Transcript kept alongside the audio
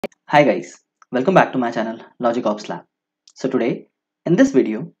Hi guys, welcome back to my channel Logic Ops Lab. So today, in this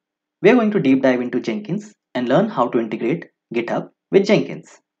video, we are going to deep dive into Jenkins and learn how to integrate GitHub with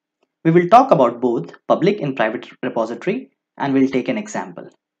Jenkins. We will talk about both public and private repository and we'll take an example.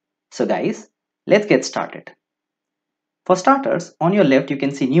 So guys, let's get started. For starters, on your left you can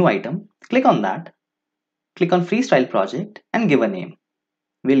see new item, click on that, click on freestyle project and give a name.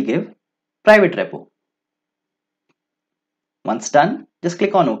 We'll give private repo. Once done, just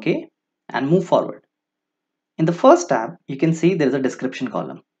click on OK and move forward. In the first tab, you can see there is a description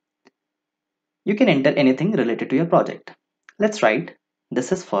column. You can enter anything related to your project. Let's write,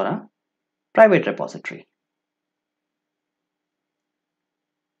 this is for a private repository.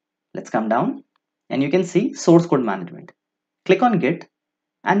 Let's come down and you can see source code management. Click on Git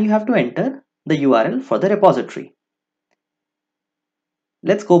and you have to enter the URL for the repository.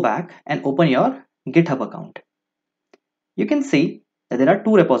 Let's go back and open your GitHub account. You can see that there are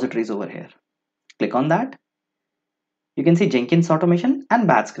two repositories over here. Click on that. You can see Jenkins automation and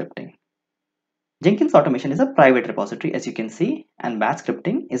batch scripting. Jenkins automation is a private repository as you can see, and batch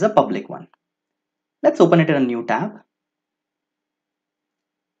scripting is a public one. Let's open it in a new tab.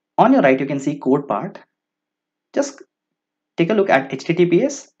 On your right, you can see code part. Just take a look at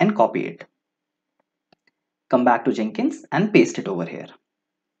HTTPS and copy it. Come back to Jenkins and paste it over here.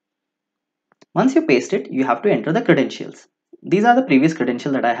 Once you paste it, you have to enter the credentials. These are the previous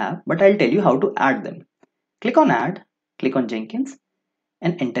credentials that I have, but I'll tell you how to add them. Click on add, click on Jenkins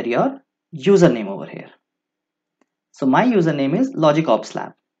and enter your username over here. So my username is Logic Ops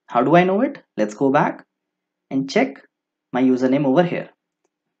Lab. How do I know it? Let's go back and check my username over here,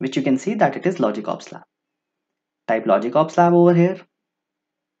 which you can see that it is Logic Ops Lab. Type Logic Ops Lab over here.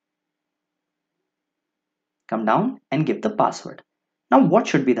 Come down and give the password. Now what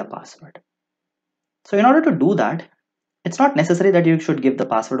should be the password? So in order to do that, it's not necessary that you should give the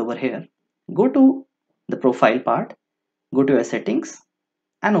password over here. Go to the profile part, go to your settings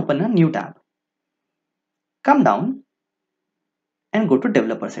and open a new tab. Come down and go to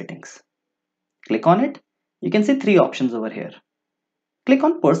developer settings. Click on it. You can see three options over here. Click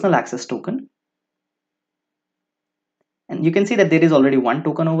on personal access token. And you can see that there is already one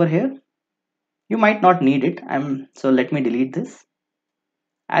token over here. You might not need it. So let me delete this.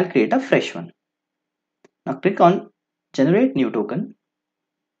 I'll create a fresh one. Now click on generate new token.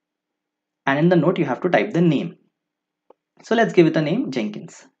 And in the note, you have to type the name. So let's give it a name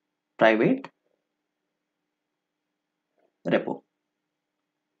Jenkins. Private repo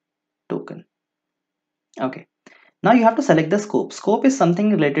token. Okay. Now you have to select the scope. Scope is something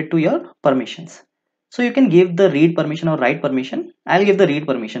related to your permissions. So you can give the read permission or write permission. I'll give the read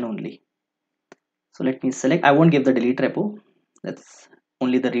permission only. So let me select. I won't give the delete repo. That's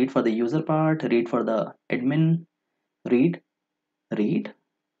only the read for the user part, read for the admin, read.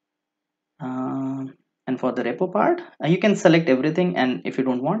 And for the repo part, you can select everything, and if you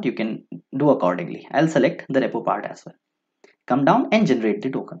don't want, you can do accordingly. I'll select the repo part as well. Come down and generate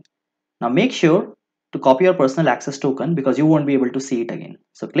the token. Now make sure to copy your personal access token because you won't be able to see it again.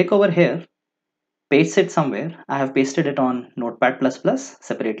 So click over here, paste it somewhere. I have pasted it on Notepad++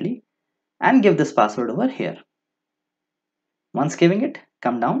 separately and give this password over here. Once giving it,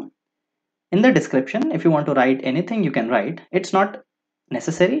 come down. In the description, if you want to write anything, you can write. It's not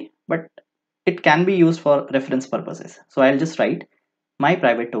necessary, but it can be used for reference purposes. So I'll just write my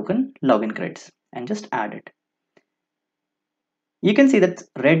private token login creds and just add it. You can see that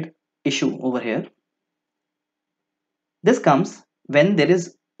red issue over here. This comes when there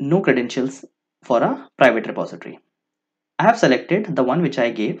is no credentials for a private repository. I have selected the one which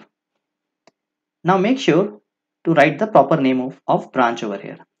I gave. Now make sure to write the proper name of branch over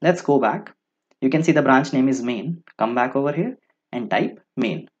here. Let's go back. You can see the branch name is main. Come back over here and type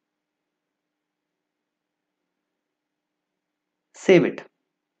main. Save it.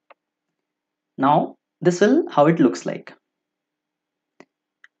 Now this will how it looks like.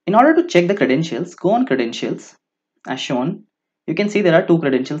 In order to check the credentials, go on credentials as shown. You can see there are two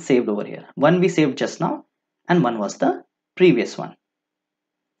credentials saved over here. One we saved just now and one was the previous one.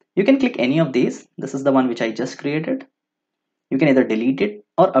 You can click any of these. This is the one which I just created. You can either delete it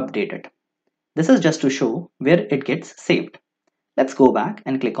or update it. This is just to show where it gets saved. Let's go back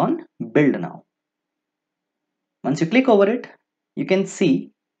and click on build now. Once you click over it, you can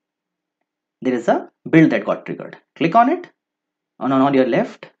see there is a build that got triggered. Click on it. On your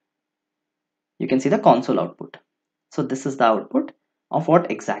left, you can see the console output. So this is the output of what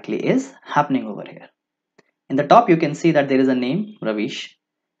exactly is happening over here. In the top, you can see that there is a name, Ravish,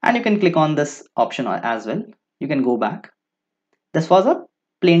 and you can click on this option as well. You can go back. This was a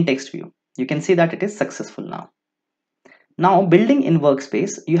plain text view. You can see that it is successful now. Now building in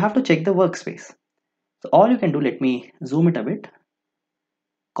workspace, you have to check the workspace. So all you can do, let me zoom it a bit,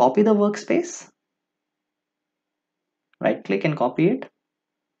 copy the workspace, right click and copy it,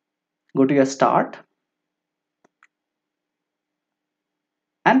 go to your start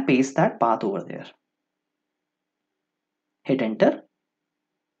and paste that path over there. Hit enter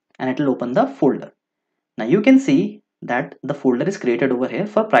and it will open the folder. Now you can see that the folder is created over here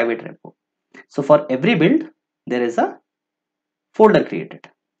for private repo. So for every build, there is a folder created.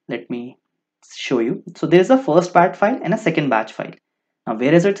 Let me show you. So there is a first batch file and a second batch file. Now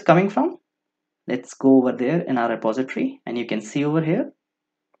where is it coming from? Let's go over there in our repository and you can see over here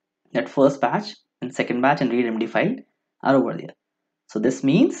that first batch and second batch and readmd file are over there. So this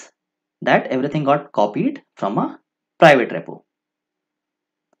means that everything got copied from a private repo.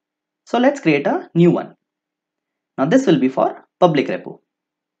 So let's create a new one. Now this will be for public repo.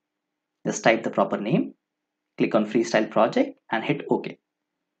 Just type the proper name, click on freestyle project and hit OK.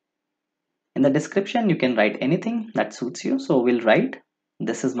 In the description, you can write anything that suits you. So we'll write,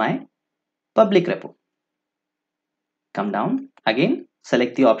 this is my public repo. Come down again,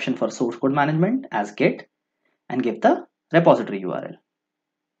 select the option for source code management as Git and give the repository URL.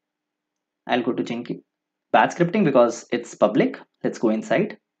 I'll go to Jenkins batch scripting because it's public. Let's go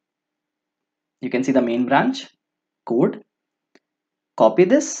inside. You can see the main branch code. Copy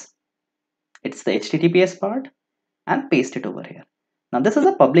this. It's the HTTPS part and paste it over here. Now this is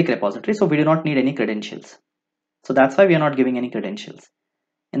a public repository, so we do not need any credentials. So that's why we are not giving any credentials.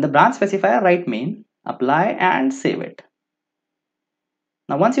 In the branch specifier, write main, apply and save it.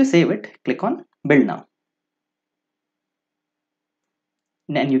 Now once you save it, click on build now.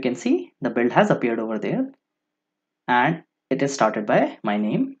 Then you can see the build has appeared over there and it is started by my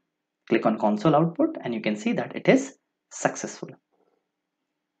name. Click on console output and you can see that it is successful.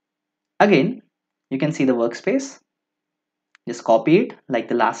 Again, you can see the workspace. Just copy it like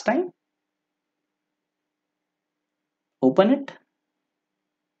the last time. Open it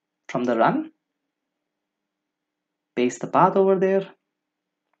from the run. Paste the path over there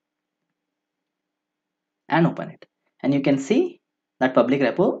and open it. And you can see that public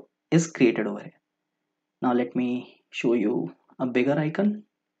repo is created over here. Now let me show you a bigger icon.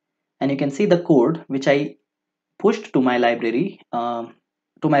 And you can see the code which I pushed to my library, to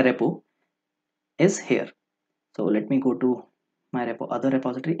my repo is here. So let me go to my repo, other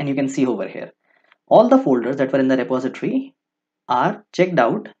repository, and you can see over here all the folders that were in the repository are checked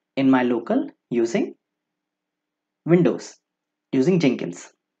out in my local using Windows, using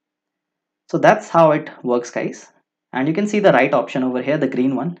Jenkins. So that's how it works, guys. And you can see the right option over here, the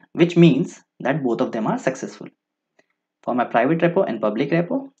green one, which means that both of them are successful. For my private repo and public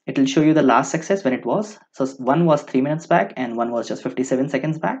repo, it will show you the last success when it was. So one was 3 minutes back and one was just 57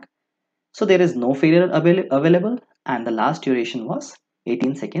 seconds back. So there is no failure available and the last duration was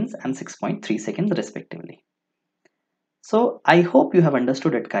 18 seconds and 6.3 seconds respectively. So I hope you have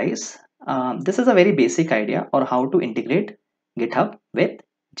understood it, guys. This is a very basic idea on how to integrate GitHub with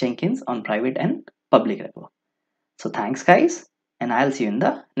Jenkins on private and public repo. So thanks, guys, and I'll see you in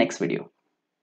the next video.